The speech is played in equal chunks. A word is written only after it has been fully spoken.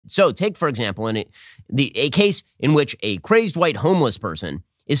So take, for example, a case in which a crazed white homeless person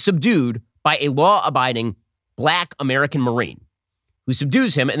is subdued by a law-abiding black American Marine who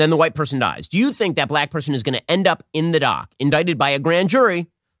subdues him, and then the white person dies. Do you think that black person is going to end up in the dock, indicted by a grand jury,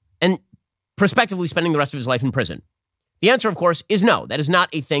 and prospectively spending the rest of his life in prison? The answer, of course, is no. That is not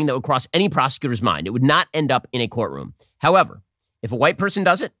a thing that would cross any prosecutor's mind. It would not end up in a courtroom. However, if a white person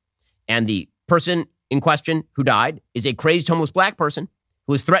does it, and the person in question who died is a crazed homeless black person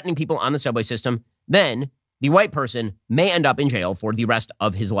who is threatening people on the subway system, then the white person may end up in jail for the rest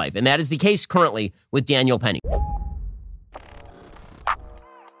of his life. And that is the case currently with Daniel Penny.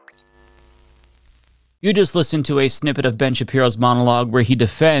 You just listened to a snippet of Ben Shapiro's monologue where he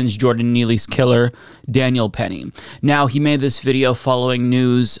defends Jordan Neely's killer, Daniel Penny. Now, he made this video following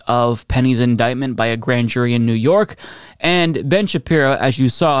news of Penny's indictment by a grand jury in New York, and Ben Shapiro, as you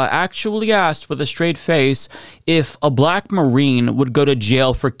saw, actually asked with a straight face if a black Marine would go to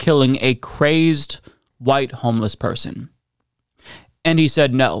jail for killing a crazed white homeless person. And he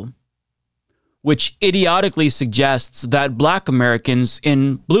said no, which idiotically suggests that black Americans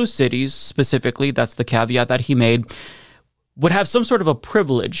in blue cities, specifically, that's the caveat that he made, would have some sort of a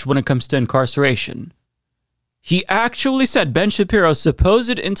privilege when it comes to incarceration. He actually said, Ben Shapiro,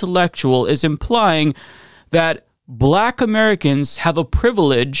 supposed intellectual, is implying that black Americans have a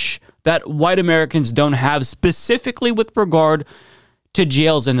privilege that white Americans don't have, specifically with regard to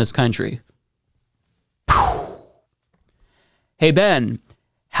jails in this country. Hey, Ben,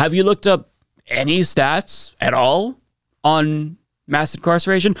 have you looked up any stats at all on mass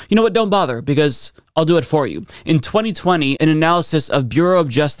incarceration? You know what? Don't bother, because I'll do it for you. In 2020, an analysis of Bureau of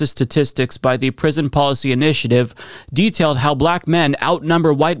Justice statistics by the Prison Policy Initiative detailed how black men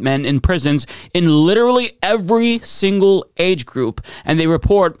outnumber white men in prisons in literally every single age group. And they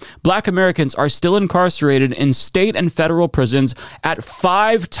report black Americans are still incarcerated in state and federal prisons at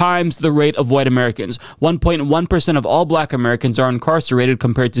 5 times the rate of white Americans. 1.1% of all black Americans are incarcerated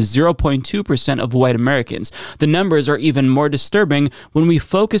compared to 0.2% of white Americans. The numbers are even more disturbing when we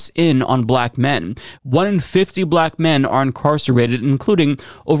focus in on black men. 1 in 50 black men are incarcerated, including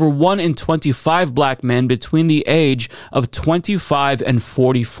over 1 in 25 black men between the age of 25 and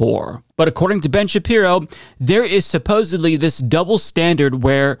 44. But according to Ben Shapiro, there is supposedly this double standard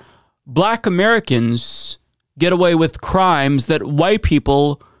where black Americans get away with crimes that white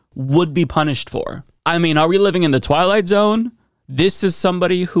people would be punished for. I mean, are we living in the Twilight Zone? This is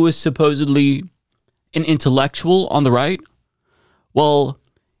somebody who is supposedly an intellectual on the right? Well,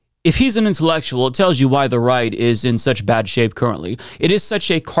 if he's an intellectual, it tells you why the right is in such bad shape currently. It is such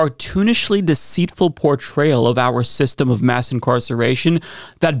a cartoonishly deceitful portrayal of our system of mass incarceration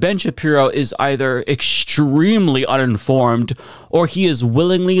that Ben Shapiro is either extremely uninformed or he is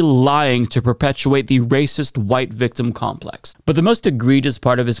willingly lying to perpetuate the racist white victim complex. But the most egregious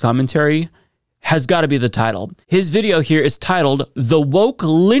part of his commentary has got to be the title. His video here is titled, "The Woke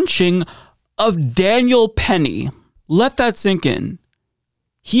Lynching of Daniel Penny." Let that sink in.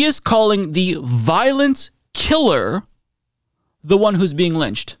 He is calling the violent killer the one who's being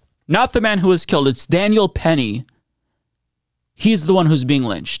lynched. Not the man who was killed. It's Daniel Penny. He's the one who's being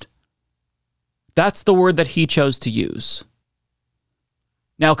lynched. That's the word that he chose to use.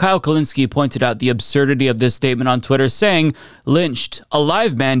 Now, Kyle Kulinski pointed out the absurdity of this statement on Twitter, saying, lynched,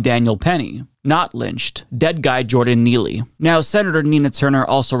 alive man Daniel Penny. Not lynched, dead guy Jordan Neely. Now, Senator Nina Turner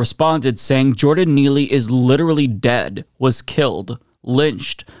also responded, saying Jordan Neely is literally dead, was killed,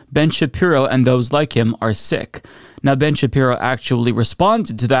 lynched. Ben Shapiro and those like him are sick. Now, Ben Shapiro actually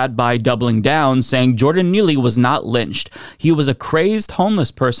responded to that by doubling down, saying Jordan Neely was not lynched. He was a crazed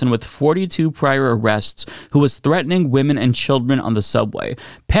homeless person with 42 prior arrests who was threatening women and children on the subway.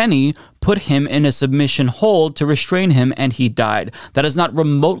 Penny put him in a submission hold to restrain him, and he died. That is not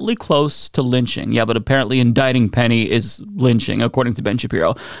remotely close to lynching. Yeah, but apparently indicting Penny is lynching, according to Ben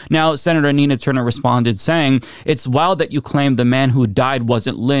Shapiro. Now, Senator Nina Turner responded, saying, it's wild that you claim the man who died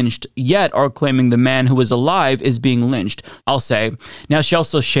wasn't lynched, yet are claiming the man who is alive is being lynched. I'll say. Now, she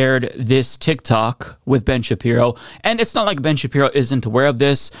also shared this TikTok with Ben Shapiro, and it's not like Ben Shapiro isn't aware of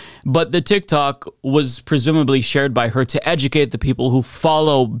this, but the TikTok was presumably shared by her to educate the people who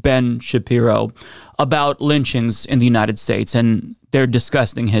follow Ben Shapiro about lynchings in the United States and their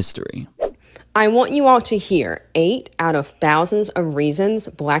disgusting history. I want you all to hear 8 out of thousands of reasons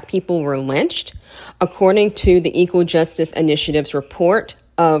Black people were lynched, according to the Equal Justice Initiative's report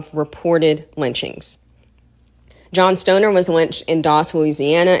of reported lynchings. John Stoner was lynched in Dawes,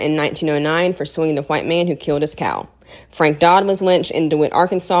 Louisiana in 1909 for swinging the white man who killed his cow. Frank Dodd was lynched in DeWitt,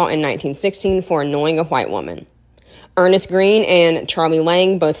 Arkansas in 1916 for annoying a white woman. Ernest Green and Charlie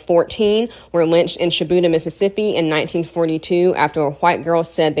Lang, both 14, were lynched in Shibuya, Mississippi in 1942 after a white girl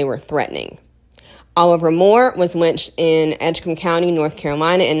said they were threatening. Oliver Moore was lynched in Edgecombe County, North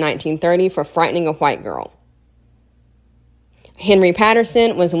Carolina in 1930 for frightening a white girl. Henry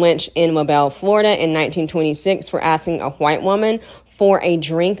Patterson was lynched in Mobile, Florida in 1926 for asking a white woman for a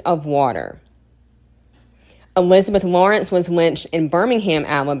drink of water. Elizabeth Lawrence was lynched in Birmingham,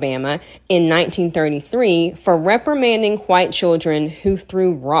 Alabama in 1933 for reprimanding white children who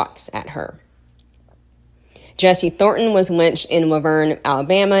threw rocks at her. Jesse Thornton was lynched in Laverne,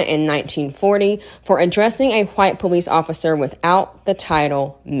 Alabama in 1940 for addressing a white police officer without the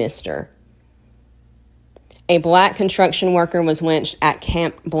title Mr. A black construction worker was lynched at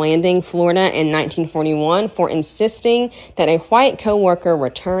Camp Blanding, Florida in 1941 for insisting that a white co-worker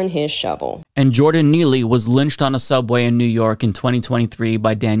return his shovel. And Jordan Neely was lynched on a subway in New York in 2023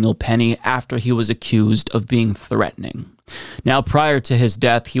 by Daniel Penny after he was accused of being threatening. Now, prior to his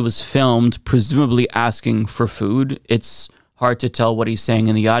death, he was filmed presumably asking for food. It's hard to tell what he's saying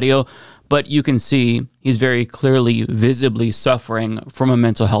in the audio, but you can see he's very clearly, visibly suffering from a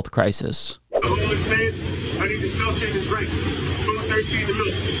mental health crisis. I need to seltzer and drink. Food, thirsty, and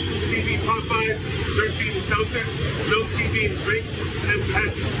milk. TV, Popeyes, thirsty and seltzer. Milk, TV, and drink. And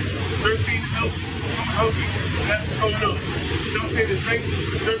passion. Thirsty and milk. Food, hungry. That's going on. Seltzer and drink.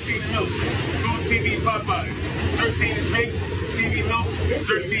 Thirsty and milk. Food, TV, Popeyes. Thirsty and drink. TV, milk.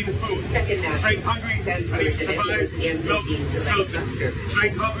 Thirsty and food. Drink hungry. I need to survive. Milk, seltzer.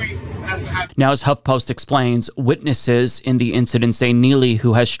 Drink hungry. Now, as HuffPost explains, witnesses in the incident say Neely,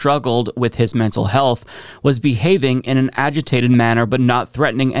 who has struggled with his mental health, was behaving in an agitated manner but not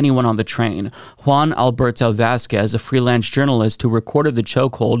threatening anyone on the train. Juan Alberto Vasquez, a freelance journalist who recorded the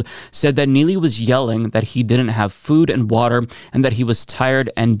chokehold, said that Neely was yelling that he didn't have food and water and that he was tired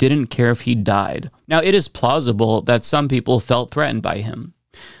and didn't care if he died. Now, it is plausible that some people felt threatened by him,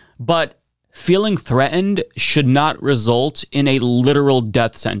 but feeling threatened should not result in a literal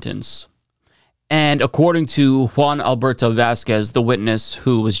death sentence. And according to Juan Alberto Vasquez, the witness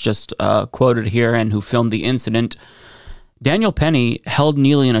who was just quoted here and who filmed the incident, Daniel Penny held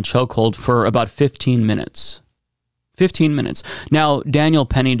Neely in a chokehold for about 15 minutes. 15 minutes. Now, Daniel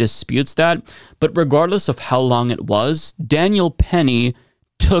Penny disputes that, but regardless of how long it was, Daniel Penny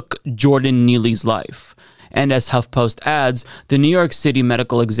took Jordan Neely's life. And as HuffPost adds, the New York City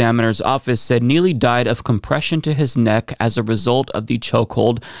Medical Examiner's Office said Neely died of compression to his neck as a result of the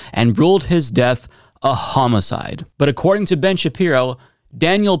chokehold and ruled his death a homicide. But according to Ben Shapiro,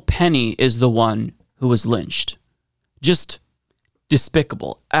 Daniel Penny is the one who was lynched. Just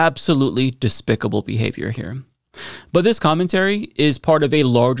despicable, absolutely despicable behavior here. But this commentary is part of a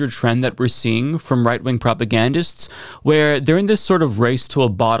larger trend that we're seeing from right-wing propagandists, where they're in this sort of race to a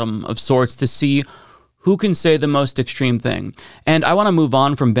bottom of sorts to see who can say the most extreme thing. And I want to move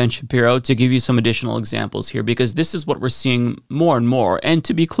on from Ben Shapiro to give you some additional examples here, because this is what we're seeing more and more. And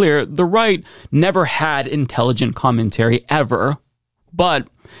to be clear, the right never had intelligent commentary ever, but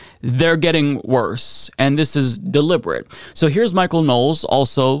they're getting worse, and this is deliberate. So here's Michael Knowles,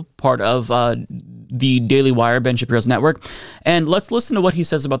 also part of the Daily Wire, Ben Shapiro's network, and let's listen to what he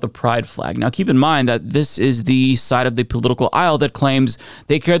says about the pride flag. Now, keep in mind that this is the side of the political aisle that claims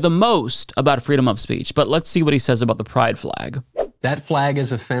they care the most about freedom of speech, but let's see what he says about the pride flag. That flag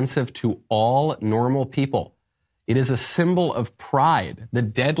is offensive to all normal people. It is a symbol of pride, the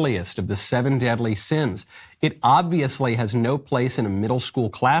deadliest of the 7 deadly sins. It obviously has no place in a middle school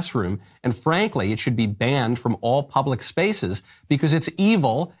classroom, and frankly, it should be banned from all public spaces because it's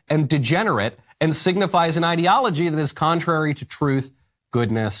evil and degenerate and signifies an ideology that is contrary to truth,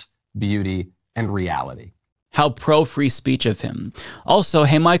 goodness, beauty, and reality. How pro-free speech of him. Also,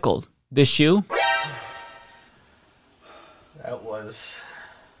 hey, Michael, this shoe? That was...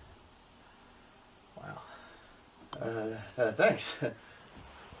 wow. Thanks.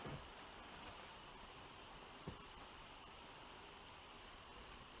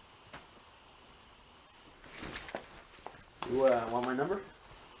 You want my number?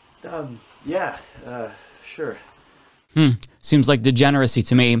 Yeah, sure. Seems like degeneracy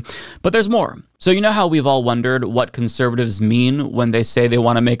to me, but there's more. So you know how we've all wondered what conservatives mean when they say they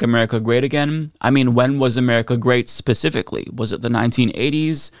want to make America great again? I mean, when was America great specifically? Was it the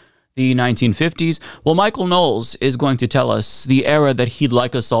 1980s? The 1950s? Well, Michael Knowles is going to tell us the era that he'd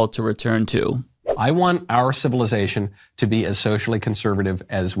like us all to return to. I want our civilization to be as socially conservative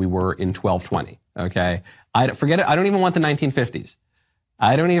as we were in 1220, okay? Forget it. I don't even want the 1950s.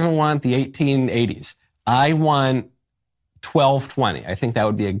 I don't even want the 1880s. I want 1220. I think that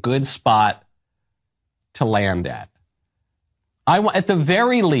would be a good spot to land at. At the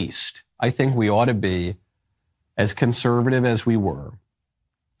very least, I think we ought to be as conservative as we were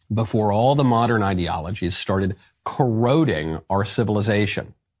before all the modern ideologies started corroding our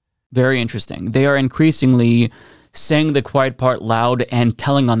civilization. Very interesting. They are increasingly saying the quiet part loud and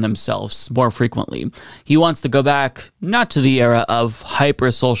telling on themselves more frequently. He wants to go back, not to the era of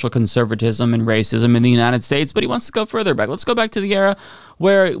hyper-social conservatism and racism in the United States, but he wants to go further back. Let's go back to the era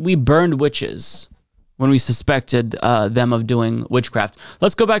where we burned witches when we suspected them of doing witchcraft.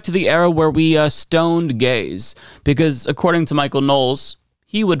 Let's go back to the era where we stoned gays, because according to Michael Knowles,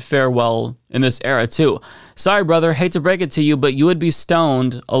 he would fare well in this era too. Sorry, brother, hate to break it to you, but you would be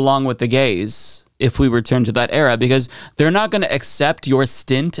stoned along with the gays if we return to that era, because they're not going to accept your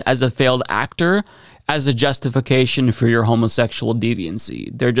stint as a failed actor as a justification for your homosexual deviancy.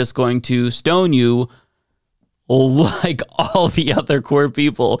 They're just going to stone you like all the other queer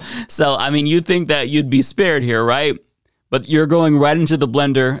people. So, I mean, you think that you'd be spared here, right? But you're going right into the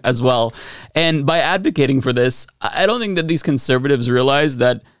blender as well. And by advocating for this, I don't think that these conservatives realize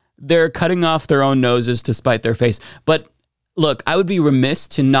that they're cutting off their own noses to spite their face. But look, I would be remiss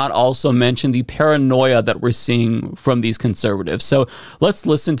to not also mention the paranoia that we're seeing from these conservatives. So let's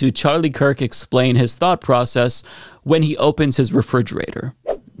listen to Charlie Kirk explain his thought process when he opens his refrigerator.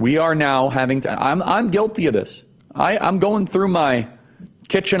 We are now having to, I'm guilty of this. I'm going through my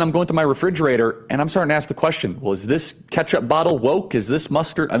kitchen, I'm going through my refrigerator, and I'm starting to ask the question, well, is this ketchup bottle woke? Is this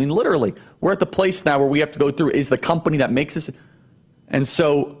mustard? I mean, literally, we're at the place now where we have to go through, is the company that makes this? And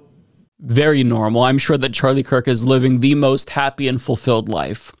so, very normal. I'm sure that Charlie Kirk is living the most happy and fulfilled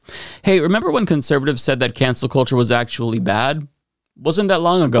life. Hey, remember when conservatives said that cancel culture was actually bad? Wasn't that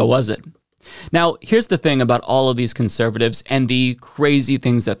long ago, was it? Now, here's the thing about all of these conservatives and the crazy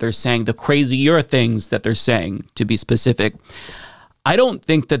things that they're saying, the crazier things that they're saying, to be specific. I don't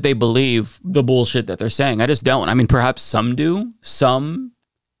think that they believe the bullshit that they're saying. I just don't. I mean, perhaps some do. Some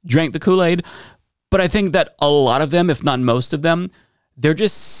drank the Kool-Aid. But I think that a lot of them, if not most of them, they're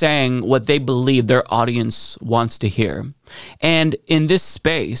just saying what they believe their audience wants to hear. And in this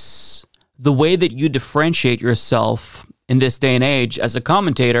space, the way that you differentiate yourself in this day and age as a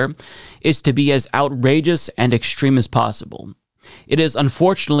commentator is to be as outrageous and extreme as possible. It is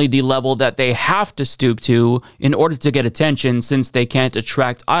unfortunately the level that they have to stoop to in order to get attention, since they can't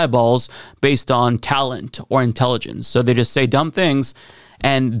attract eyeballs based on talent or intelligence. So they just say dumb things,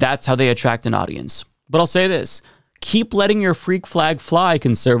 and that's how they attract an audience. But I'll say this. Keep letting your freak flag fly,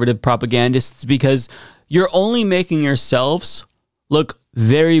 conservative propagandists, because you're only making yourselves look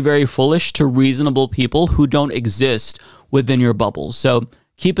very, very foolish to reasonable people who don't exist within your bubble. So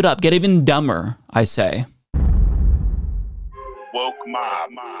keep it up. Get even dumber, I say. Woke mob.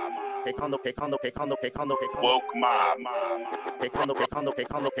 Woke mob.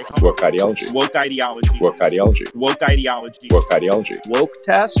 Woke ideology. Woke ideology. Woke ideology. Woke ideology. Woke ideology. Woke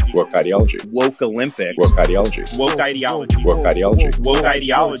test. Woke ideology. Woke Olympics. Woke ideology. Woke ideology. Woke ideology. Woke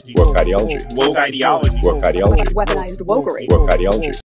ideology. Woke ideology. Woke ideology. Woke ideology. Weaponized wokery. Woke ideology.